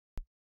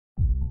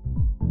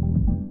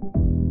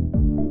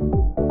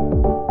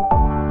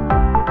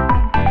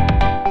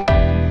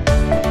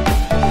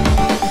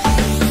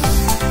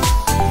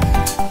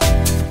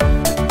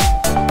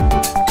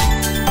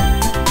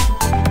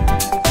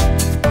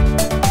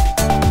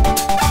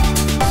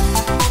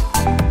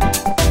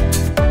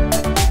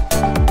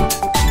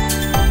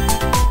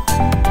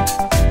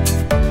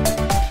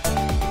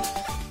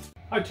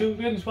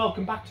champions,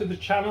 welcome back to the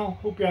channel.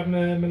 Hope you're having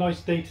a nice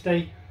day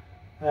today.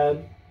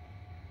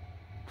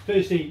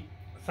 Firstly,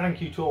 thank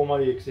you to all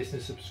my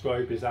existing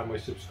subscribers and my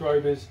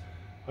subscribers.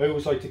 I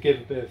always like to give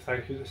a bit of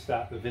thank you at the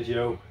start of the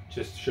video,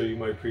 just to show you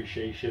my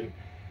appreciation.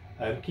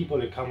 Keep all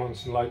your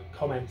comments and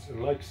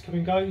likes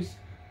coming, guys.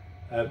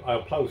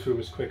 I'll plough through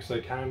them as quick as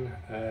I can,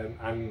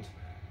 and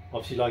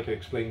obviously, like I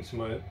explained to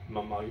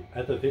my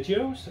other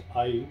videos,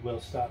 I will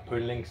start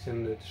putting links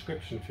in the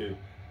description for you,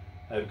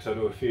 because I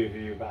know a few of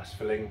you have asked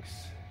for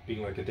links. It's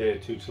been like a day or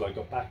two till I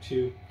got back to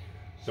you,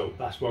 so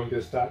that's what I'm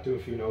going to start doing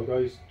for you now,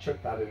 guys. Chuck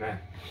that in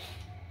there.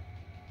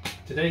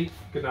 Today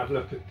I'm going to have a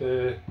look at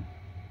the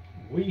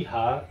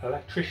Wiha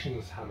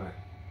electrician's hammer.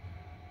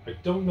 I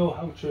don't know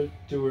how to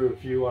do a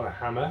review on a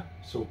hammer,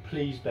 so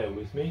please bear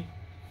with me.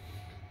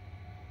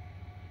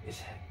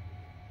 It's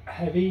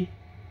heavy,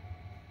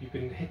 you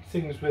can hit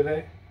things with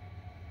it,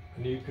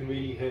 and you can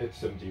really hurt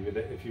somebody with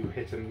it if you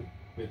hit them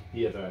with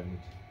the other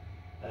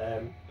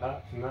end.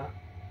 Apart from that,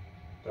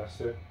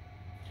 that's it.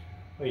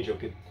 I ain't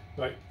joking.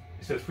 Right,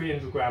 it's a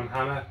 300 gram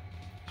hammer.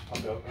 Pop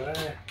it up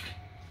there.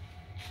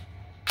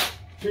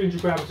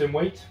 300 grams in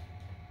weight.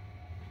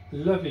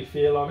 Lovely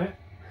feel on it.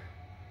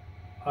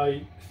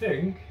 I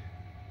think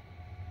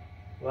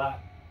that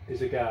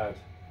is a guard.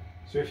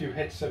 So if you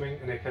hit something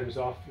and it comes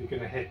off, you're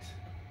going to hit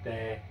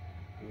there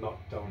and not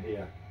down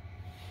here.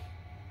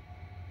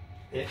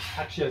 It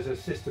actually has a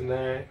system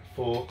there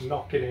for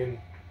knocking in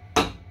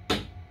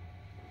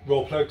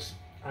roll plugs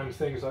and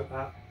things like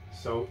that,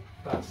 so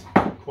that's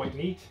quite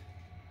neat.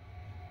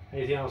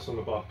 Anything else on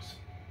the box?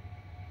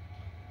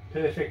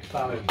 Perfect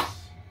balance.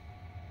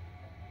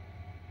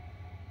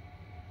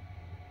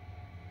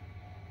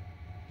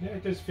 Yeah,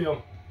 it does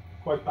feel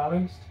quite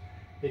balanced.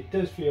 It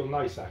does feel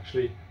nice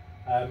actually.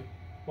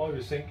 What I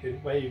was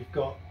thinking, where you've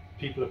got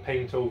people that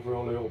paint over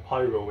all the old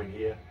pyro in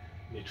here,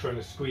 and you're trying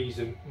to squeeze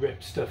and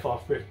rip stuff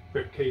off,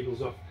 rip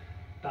cables off,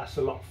 that's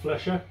a lot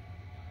flusher.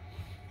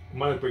 And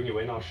when I bring you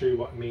in, I'll show you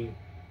what I mean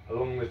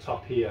along the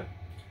top here.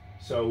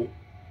 So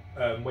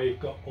where you've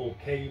got old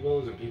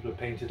cables and people have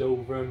painted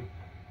over them,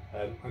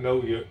 I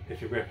know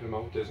if you're ripping them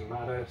out, it doesn't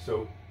matter,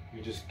 so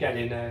you just get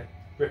in there,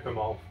 rip them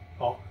out.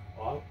 What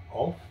I'll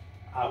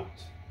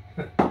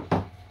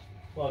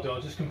do,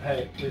 I'll just compare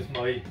it with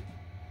my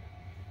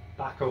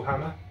backhoe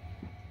hammer.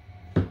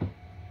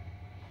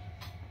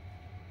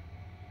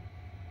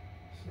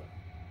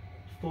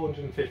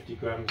 450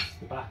 grams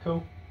the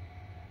backhoe,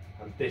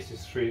 and this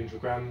is 300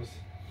 grams.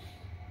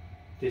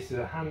 This is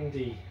a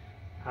handy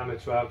hammer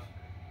to have.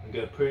 I'm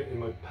going to put it in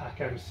my pack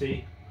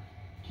MC.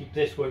 Keep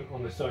this one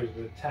on the side of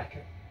the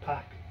tech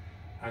pack,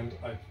 and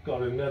I've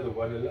got another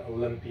one, a little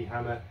lumpy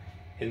hammer,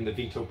 in the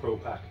Vito Pro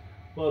pack.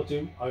 What I'll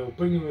do, I'll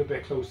bring them a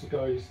bit closer,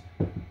 guys.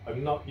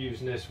 I'm not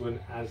using this one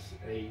as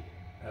a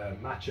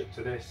matchup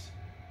to this,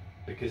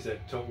 because they're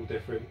total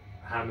different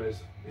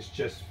hammers. It's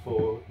just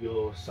for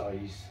your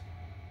size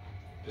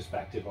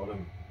perspective on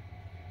them,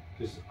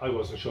 because I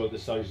wasn't sure the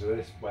size of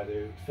this, whether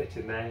it would fit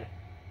in there.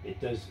 It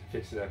does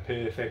fit in there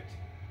perfect.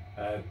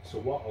 So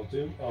what I'll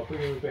do, I'll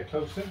bring them a bit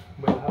closer and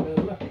we'll have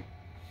a look.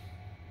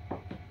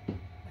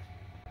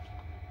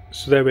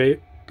 So there we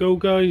go,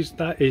 guys.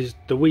 That is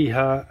the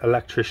Wiha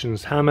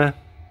electrician's hammer,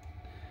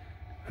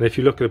 and if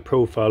you look at the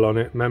profile on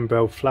it, remember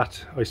how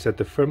flat I said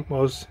the front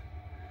was?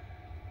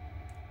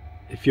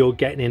 If you're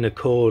getting in a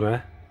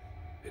corner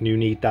and you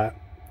need that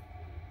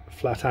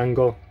flat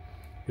angle,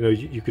 you know,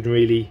 you can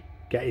really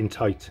get in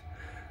tight.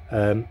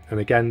 And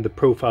again, the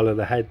profile of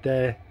the head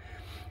there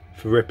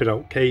for ripping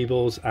out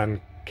cables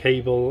and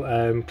cable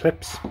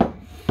clips.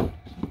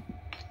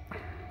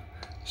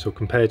 So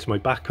compared to my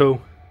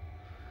backhoe,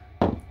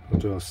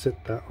 I'll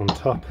sit that on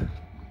top.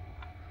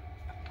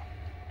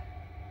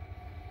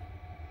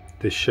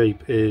 This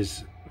shape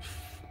is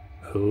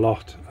a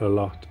lot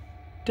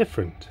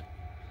different.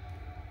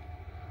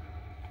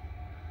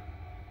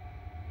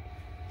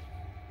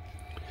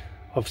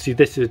 Obviously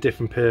this is a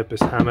different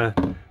purpose hammer.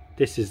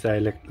 This is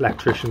the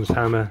electrician's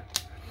hammer.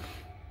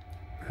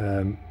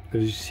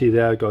 As you see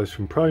there, it goes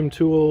from Prime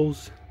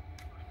Tools.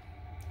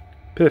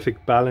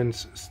 Perfect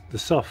balance, the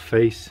soft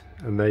face,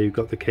 and there you've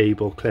got the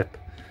cable clip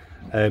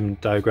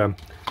diagram.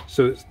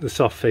 So it's the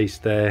soft face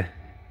there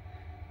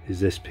is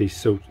this piece,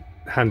 so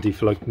handy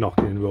for like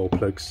knocking in roll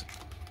plugs.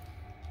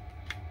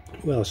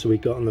 What else have we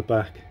got on the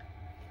back?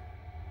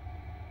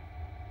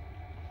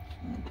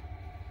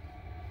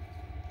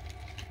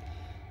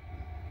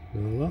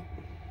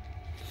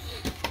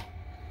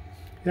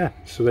 Yeah,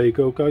 so there you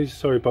go, guys.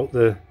 Sorry about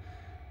the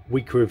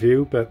weak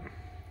review, but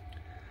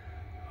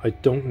I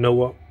don't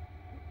know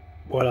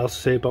what else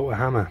to say about a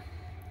hammer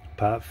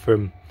apart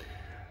from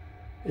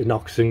it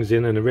knocks things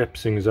in and it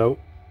rips things out.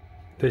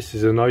 This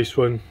is a nice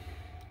one,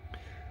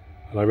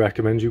 and I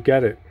recommend you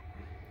get it.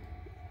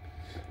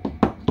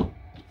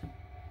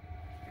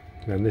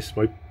 And this is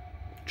my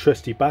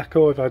trusty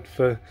backhoe I've had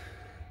for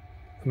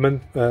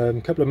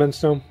a couple of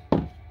months now.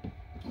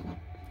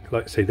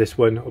 Like I say, this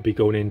one will be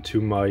going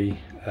into my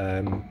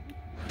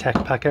Tech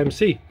Pack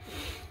MC.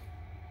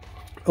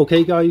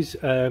 Okay guys,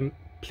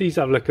 please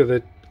have a look at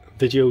the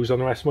videos on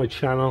the rest of my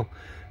channel.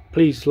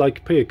 please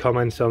put your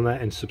comments on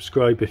that and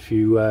subscribe if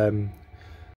you